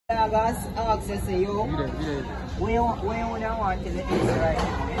Access you. We want to let this right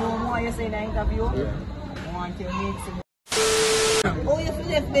now. You know what you say in the interview? Yeah. I want to make some. Oh, you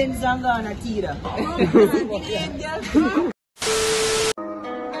left them Zangana Tira.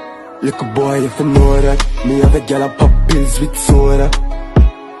 Little boy, if you know that, me have a gal a pop pills with soda.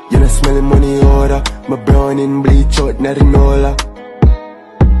 You know smelling money order, my brown in bleach out, nothing all.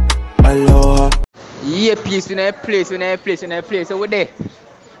 Aloha. Yeah, peace in a place, over there.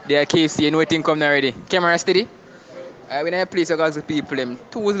 There, KC, you know what thing come already. Camera steady. When I place, I got the people, them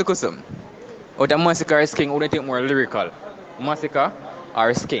tools look some. Out of Masicka or Skeng, who do you think more lyrical? Masicka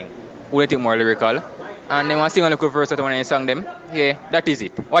or Skeng, who do you think more lyrical? And then one sing a little verse when I sang them. Yeah, that is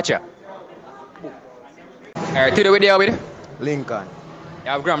it. Watch ya. Alright, today we there with Lincoln.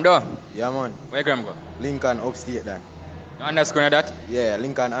 You have Gram though? Yeah, man. Where Gram go? Lincoln upstate then. You underscore that? Yeah,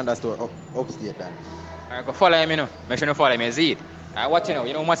 Lincoln underscore upstate then. Alright, go follow him, you know. Make sure you follow him, see it. Alright, watch you now.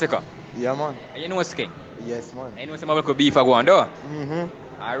 You know Masicka? Yeah, man. And you know Skeng? Yes, man. And you know some of the beef are going though?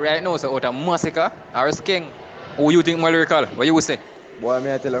 Alright, now, so out of Masicka or Skeng, who you think more lyrical? What you would say? Boy,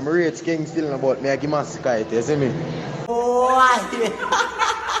 me I tell him, I rate Skeng still about me I give Masicka it, you see me?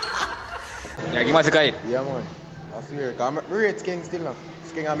 Yeah, give Masicka it? Yeah, man. I swear, because I rate Skeng still now.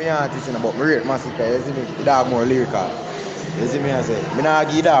 Skeng are my artist, but I rate Masicka, you see me? The dog more lyrical. You see me I say? I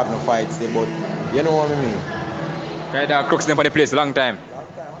don't give dog no fight still, but you know what I mean? Right, dog crooks them for the place long time.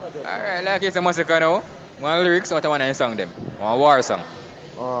 Alright, like it's a Masicka now. One lyrics, what I want to song them? One war song.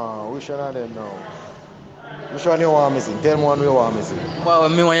 Which one of them now? Which one you want me sing? Tell me one you want me sing. Wow,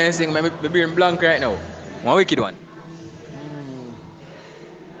 me want to sing, my brain blank right now. One wicked one.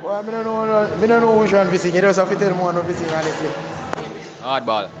 Well, I don't know which one to sing. You just have to tell me one to sing honestly.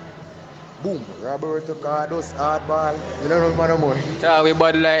 Hardball. Boom. Roberto Carlos, hardball. You don't know no more. So we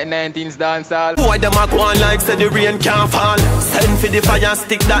body like 19s dancehall. Why them a go on like say the rain can't fall? Send for the fire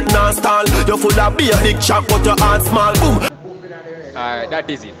stick that non-stall. You full of be a big chop but your heart small. Boom. Alright, that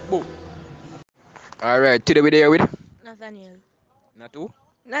is it. Boom. Alright, today we there with? Nathaniel. Not who?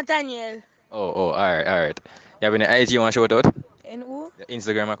 Nathaniel. Oh, alright. You have any IG you want to shout out? And who? The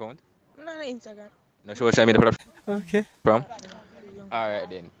Instagram account? No, Instagram. No social media platform? Okay. From? Alright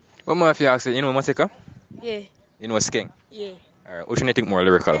then. What more if you ask, you know Masicka? Yeah. You know Skeng? Yeah. Alright, who should you think more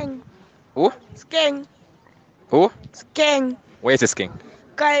lyrical? Skeng. Who? Skeng. Who? Skeng. Where is the Skeng?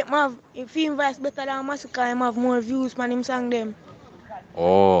 Because if he invites better than Masicka, he have more views when him sang them.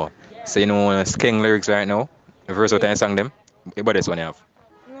 Oh, so you know Skeng lyrics right now? The verse what I sang them? What this one you have?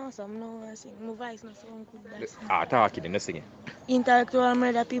 No, some no I sing. My voice not sound good. Talking and singing. Intellectual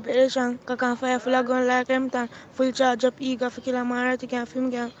murder people, Asian, can fire full of gun like Hampton, full charge up eager for kill a man, you can film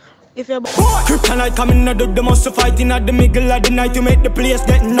gang. If you're Kryptonite coming out of the most fighting at the middle of the night to make the place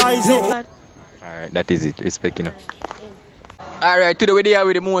get noisy. Alright, that is it. Respect, you know. Alright, today we there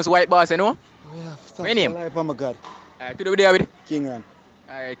with the most white boss, you know? Yeah, my name? Oh my God. Alright, today we there with King on.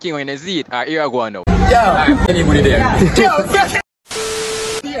 Alright, King on the Z. Alright, here I go now. Yeah. Alright, anybody there?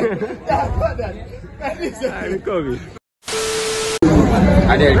 Alright, come here.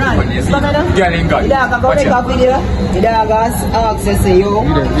 And then, girl in God. Yeah, I make a video. The dog has access you.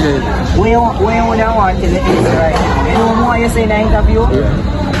 We want to let this right now. You know what you say in the interview? I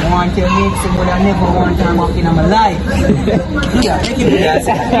want to make someone I never want to walk in my life. Yeah, make it do that.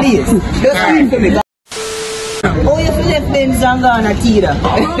 Please. Just scream for me. Oh, you left them Zangana Tira.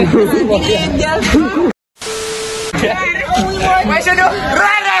 What should do?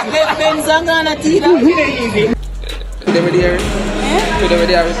 Run! Left them Zangana Tira. Today we there? Today we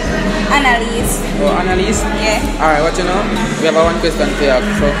there? Annalise. Oh, Annalise? Yeah. Alright, what you know? We have one question for you.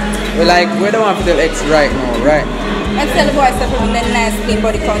 So, we don't want to tell X right now, right? Let's tell the boys to put on the nice clean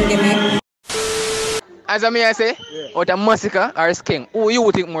body count give me. As I say, out of Masicka or Skeng, who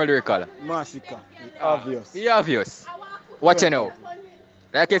you think more lyrical? Masicka. Obvious. The obvious. What you know?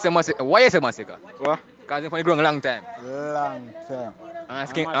 Like it's a Masicka. Why is a Masicka? What? Because it's been growing a long time. Long time.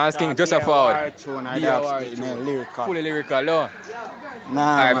 Asking just a forward. Lyrical. Fully lyrical, no?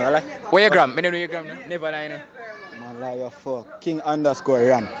 Nah, man. Where you gram? I don't know your gram, no? Never lie, no? Man, like your fuck. King underscore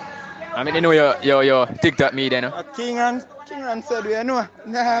run. I mean, you know your TikTok me then, no? King and said we know.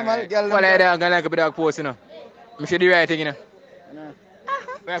 Nah, man, girl. Well, I'm going to like a bit of post, you know? I should do the right thing, you know? Nah.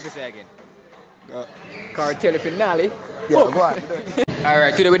 What have to say again? Cartel finale. Yeah, go on.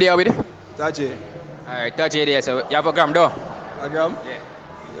 Alright, today we there with it? Tachi. Alright, touch it there, so you have a gram though? A gram? Yeah.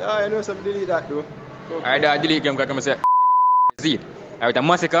 Yeah, I know some delete that though. Alright, delete gram because I say Z. Alright,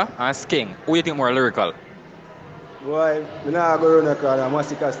 Masicka and Skeng. Who you think more lyrical? Boy, I'm not going to call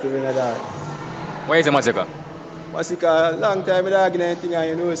Masicka still in that. Why is the Masicka? Masicka, long time I dog in anything and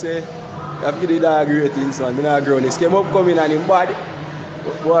you know say, you have to give the dog ratings, son. I'm not growing. This came up coming and him bad.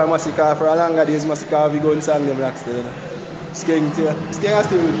 Boy, Masicka for a longer days, Masicka have gun song them black still. Skeng too. Skeng are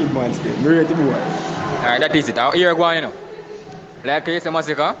still wicked man still. Me rate the boy. Alright, that is it. Here go on, you know. Like you say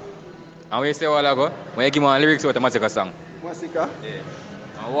Masicka, and we say a while ago, when you give me lyrics about the Masicka song. Masicka?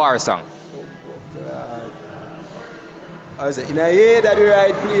 Yeah. A war song. I say, in a head at the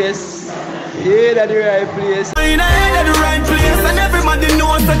right place. Head at the right place. In a head at the right place, and everybody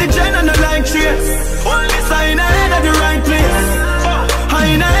knows that the gen and the like trace. Only sign a head at the right place.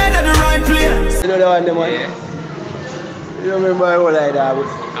 In a head at the right place. You know the one, the man? Yeah. You don't remember how like that, but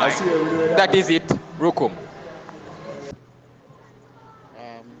I see you do that. That is it. Rukum.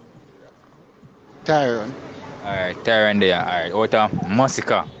 Tyron. Alright, Tyron there. Alright, out of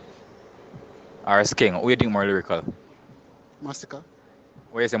Masicka or Skeng, who do you think more lyrical? Masicka.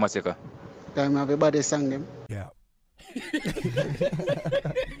 Where is the Masicka? Time everybody sang them. Yeah.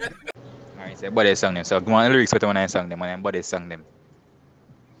 Alright, so everybody sang them. So go on the lyrics what when I sang them and everybody sang them.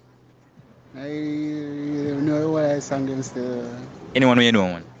 I don't know why I sang them still. Anyone who you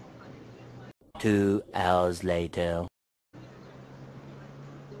know one? 2 hours later.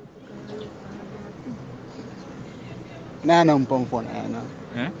 Nah, no, pong phone, I know.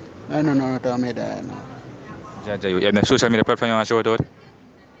 Hmm? I don't know what I made, I know. Jaja, you have a social media platform you want to show it out?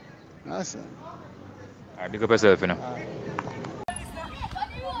 Awesome. Alright, big up yourself, you know.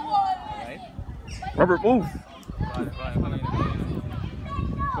 Robert, move.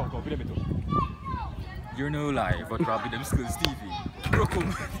 You're no live, but probably them schools TV.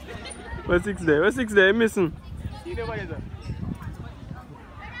 Rukum. What's 6 there? What's 6 there? Missing.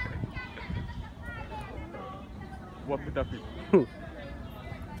 What with that fit?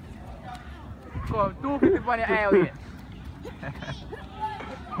 Come, 250 on your eye out here.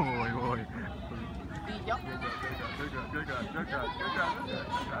 Oi.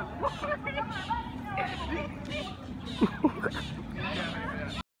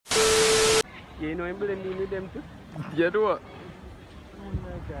 You know him blending with them too? Yeah, do what?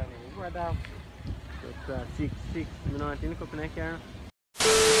 What up? 6. You know what in the cup in the car?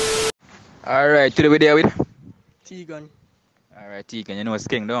 Alright, today we there with? T-gun. Alright, T-gun, you know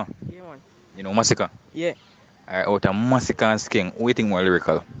Skeng, don't you? Yeah, man. You know Masicka? Yeah. Alright, out of Masicka and Skeng, who do you think more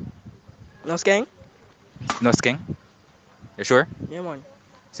lyrical? No Skeng? No Skeng? You sure? Yeah, man.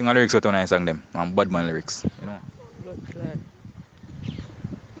 Sing a lyrics out when I sang them. And bad man lyrics, you know? Good lad.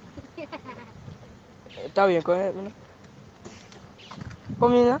 Está bien, go ahead, man.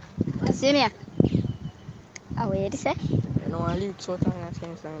 Come in, See me. Ah, what did you say? You know, I lyrics out and I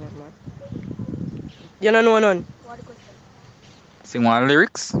sing song, man. You don't know none? Sing one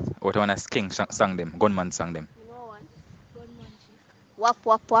lyrics out when I Skeng sang them, gunman sang them. You know one? Gunman chief. Wap,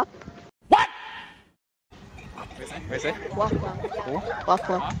 wap, wap. Where say? Wap, wap. Who? Wap,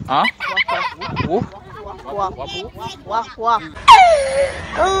 wap. Huh? Who? Wap, wap. Wap, wap.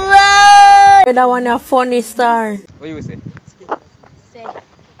 That one a funny star. What you say? Say,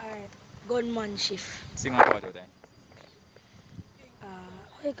 alright. Gunman chief. Sing one part of that. Oh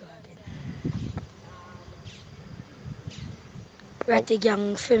my god. Ratty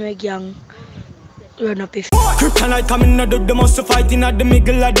gang, female gang. Run up if Kryptonite coming out of the muscle fighting at the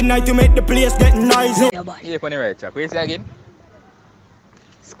middle of the night to make the place get noisy. yeah, boy. Yeah, funny right, Chuck. What you say again?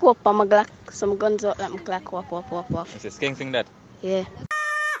 Scope on my Glock. Some guns out like my Glock. Wap, wap, wap, wap. You say Skeng sing that? Yeah.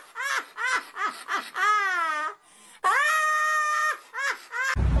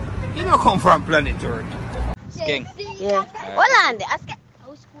 You don't come from planet Earth. Skeng. Yeah. Hold on. Ask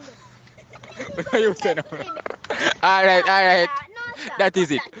What you say now? Alright. That is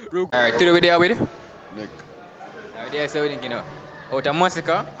it. Alright, today we there with? Nick. Alright, there so we think, you know. Out of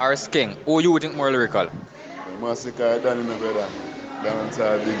Masicka or Skeng, who you think more lyrical? Masicka, I done my brother. That's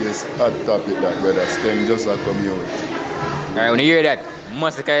our biggest hot topic, that brother. Skeng just a come here with. Alright, when you hear that,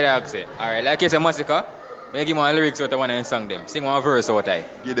 Masicka dog say. Alright, like you say Masicka, make him one lyrics out of one and sing them. Sing one verse out of.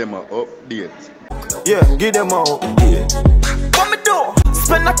 Give them an update. Yeah, give them all. Yeah. What me do?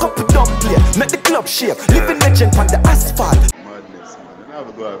 Spend a couple dumb play, make the club shake, living legend on the asphalt. Madness, man. You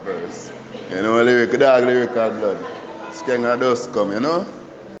never go a verse. You know, lyrical blood. Skeng a dust come, you know?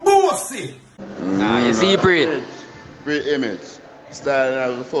 Bossy! You see, pre image. Styling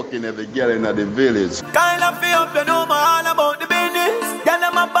as a fucking every girl in the village. Kind of feel up, you know me all about the business. Girl,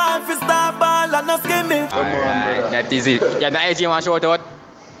 I'm a ball for star ball and no skimming. Alright, that is it. Yeah, the IG want shout out.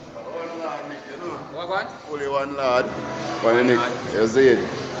 Only one lad. One Nick. You see it?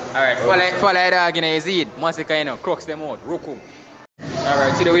 Alright, follow the dog, you know, you see it. Masicka, you know, crooks them out. Rukum.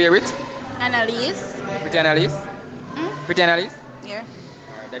 Alright, see the way with? Annalise. Pretty Annalise? Pretty Annalise? Yeah.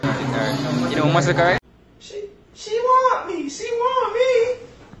 Alright, that is it. Alright. You know Masicka, right? She want me. She want me.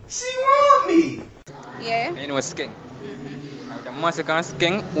 She want me. Yeah. And you know Skeng. Masicka and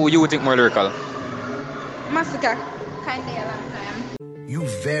Skeng, who you think more lyrical? Masicka, kinda a long time. You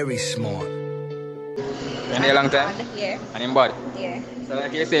very smart. In a long time? Yeah. And in bad? Yeah. So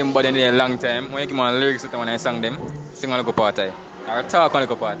like you say in bad in a long time, when you give me lyrics when I sing them, sing on a go party. Or talk on a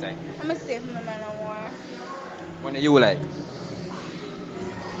go party. I'm gonna say for my man no more. When you like?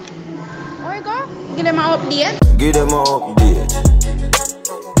 Where you go? Give them an update. Give them an update.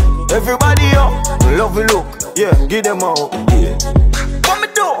 Everybody up, love you look. Yeah, give them an update. What me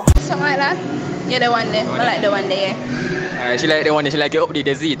do? Something like that. Yeah, the one there. I like the one there. Alright, she like the one there, she like your update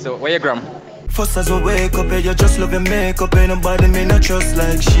the Z. So where you gram? First as I wake up, you just love your makeup. Ain't nobody me not trust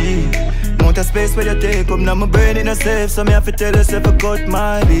like she. Want a space where you take up. Now my brain in a safe, so me have to tell yourself I got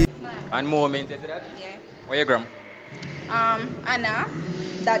my beat. And more maintain to that? Yeah. Where you gram? Anna,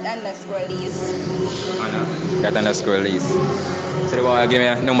 that underscore Lees. Anna, that underscore Lees. So you want to give me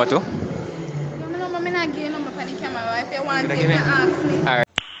a number 2? No, I'm not giving you a number for the camera. If you want to, you can ask me. Alright.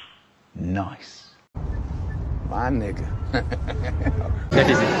 Nice. My nigga. That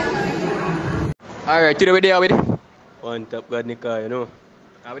is it. Alright, today we're there with One Top God Nika, you know.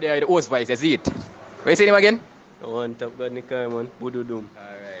 we're there with the host voice, that's it. Where you say him again? One Top God Nika, man. Budu Doom.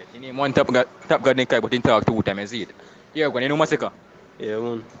 Alright, he name one top God Nikai, but he talk 2 times, is it? Here, you know Masicka? Yeah,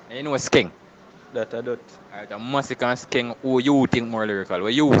 man. And you know Skeng? That a dot. Alright, the Masicka and Skeng, who you think more lyrical?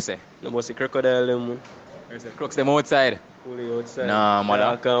 What you say? No must see crocodile them, man. There's the crooks them outside. Fully outside. Nah,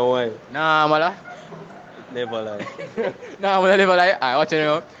 mala. I can't why. Nah, mala. Never lie. Nah, mala never lie. Alright, watch it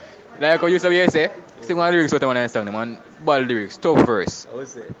now. Like how you say, sing one lyrics what I want to sing them, man. Bad lyrics, tough verse. I would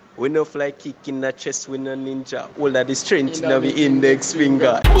say, we no fly kick in the chest, we no ninja. All of the strength in the index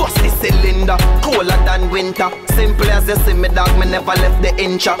finger. Bust the cylinder, colder than winter. Simple as you see me dog, me never left the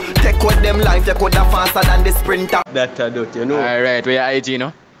incha. Take with them life, you coulda faster than the sprinter. That a dot, you know. Alright, where your IG,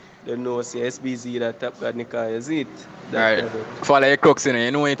 no? You know, say SBZ, that Top God Nika, is it? Alright, follow your crooks, you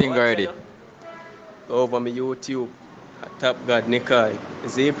know anything already. Over my YouTube, Top God Nika,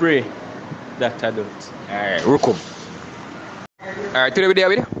 is it pray? That a dot. Alright, Rukum. Alright, today we there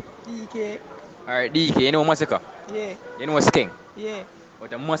with DK. Alright, DK, you know Masicka? Yeah. You know Skeng? Yeah.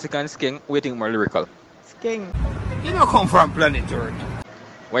 But the Masicka and Skeng, who you think more lyrical? Skeng. You don't come from planet Earth.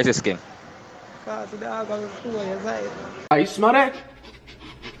 Why is it Skeng? Cause the dog on the floor, you say. Oh, you smell that?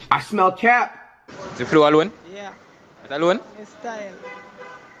 I smell cap. Is the flow alone? Yeah. That alone? It's style.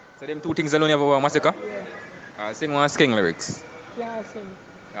 So them 2 things alone you have over Masicka? Yeah. Sing one Skeng lyrics. Can't sing.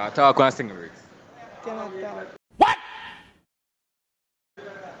 Talk one Skeng lyrics. Cannot talk.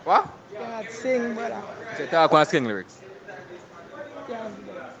 What? Cannot sing, brother. So talk one Skeng lyrics. Can't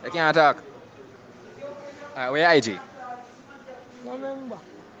do. You can't talk. Alright, where your IG? No remember.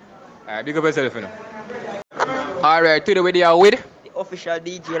 Alright, big up yourself, you know. Alright, today we there with The official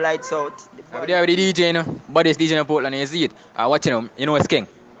DJ Lights Out. we there with the DJ, you know. Baddest DJ in Portland, you see it. Watch you know, you know Skeng?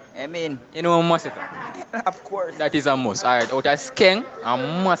 I mean, You know Masicka? of course. That is a must. Alright, out of Skeng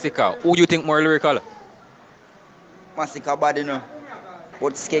and Masicka, who do you think more lyrical? Masicka bad, you know.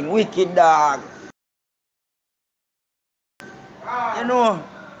 But Skeng wicked dog. You know,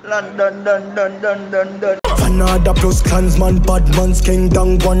 London, dun. Canada plus clansman, bad man, Skeng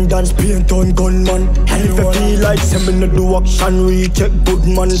down, one dance, paint on gunman. And if you feel like send me no do action, we check good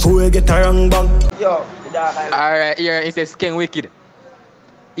man, so we get a wrong bang. Yo, the dog. Alright, here it says Skeng wicked.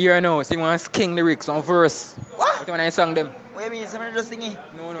 Here now, sing one Skeng lyrics, one verse. What? When I sang them. What do you mean? Somebody just singing?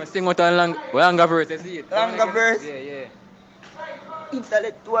 No, sing out a longer verse, you see it. Longer verse? Yeah.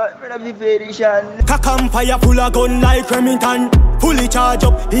 Intellectual, brother, be variation. Cock and fire full of gun like Remington. Fully charge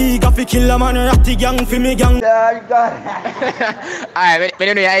up, he got fi kill a man, ratty gang fi me gang. God. Alright, when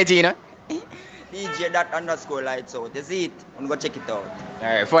you know your IG, you know? DJ that underscore Lights Out. You see it? I'm gonna check it out.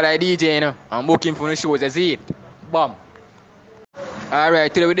 Alright, follow the DJ, you know? I'm booking for the shows, you see it? Bam.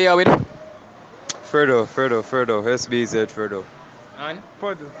 Alright, today we there with Fredo, SBZ Fredo. And?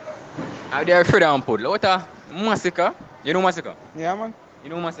 Puddle. I'm there Fredo and Puddle. What a Masicka? You know Masicka? Yeah, man. You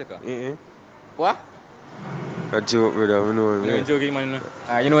know Masicka? Mm-hmm. What? A joke, brother, I know him. You know joking, man?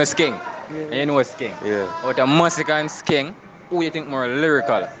 You know Skeng? Yeah. You know Skeng? Yeah. Out of Masicka and Skeng, who you think more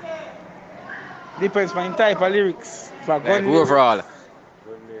lyrical? Depends on type of lyrics. For Like gun overall.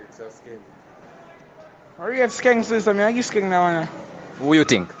 Gun lyrics are Skeng. I read Skeng system, I give Skeng now, man. Who you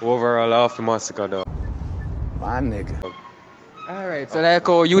think? Overall, half the Masicka, though. My nigga. Alright, so like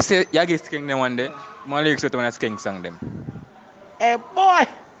how you say you give Skeng them one day, my lyrics out when a Skeng sang them. Hey, boy!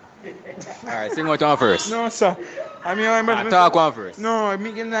 Alright, sing out one first. No, sir. I mean, I embarrass Talk one first. No, I'm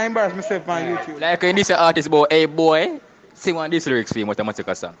making I embarrass myself on YouTube. Like when this artist about, hey boy, sing one of these lyrics for him, what a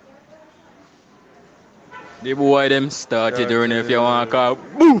Masicka song. The boy them started doing if you want to call.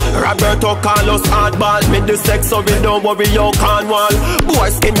 Boom! Roberto Carlos hardball. Made the sex so we don't worry you can't wall. Boy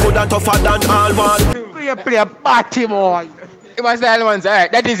skin good and tougher than all wall. Play a party boy. It was the ones.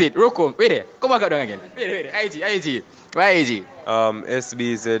 Alright, that is it. Rocco, wait there. Come back down again. Wait. IG. Why IG?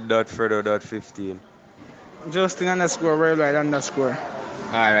 SBZ.fredo.15. Justin underscore worldwide underscore.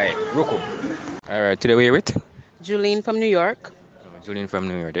 Alright, Rocco. Alright, today we're with? Julene from New York. Julene from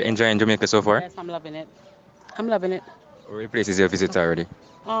New York. Enjoying Jamaica so far? Yes, I'm loving it. Where places you visit already?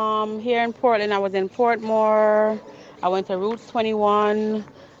 Here in Portland, I was in Portmore. I went to Roots 21,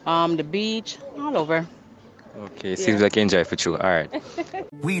 the beach, all over. Okay, seems like you enjoy for sure. Alright.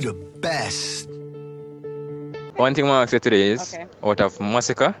 We the best. One thing I want to say today is, out of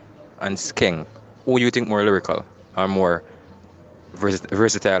Masicka and Skeng, who you think more lyrical or more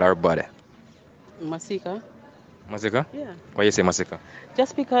versatile or body? Masicka. Masicka? Yeah. Why you say Masicka?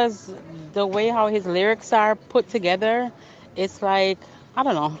 Just because the way how his lyrics are put together, it's like, I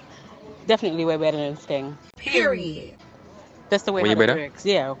don't know, definitely way better than Skeng. Period. That's the way Way how the better? lyrics,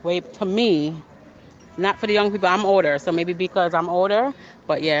 yeah, way to me. Not for the young people. I'm older, so maybe because I'm older,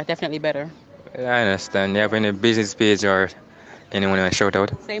 but yeah, definitely better. I understand. You have any business page or anyone you want to shout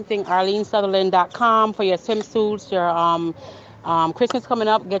out? Same thing, ArleneSutherland.com for your swimsuits, your Christmas coming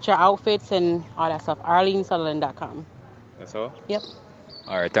up, get your outfits and all that stuff. ArleneSutherland.com. That's all? Yep.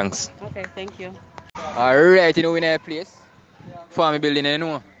 Alright, thanks. Okay, thank you. Alright, you know in a place. Farm building, you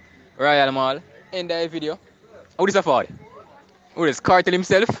know. Royal Mall. End the video. Who is a for? Who is Cartel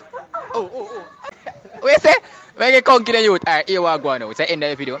himself? Oh. What you say? When you come to the youth, alright, here we go now. It's the end of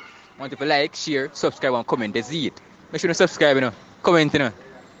the video. Want you to like, share, subscribe and comment. That's it. Make sure you subscribe, you know. Comment, you know.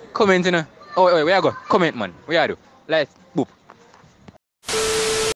 Oh, wait, where you go? Comment, man. Where you do? Like.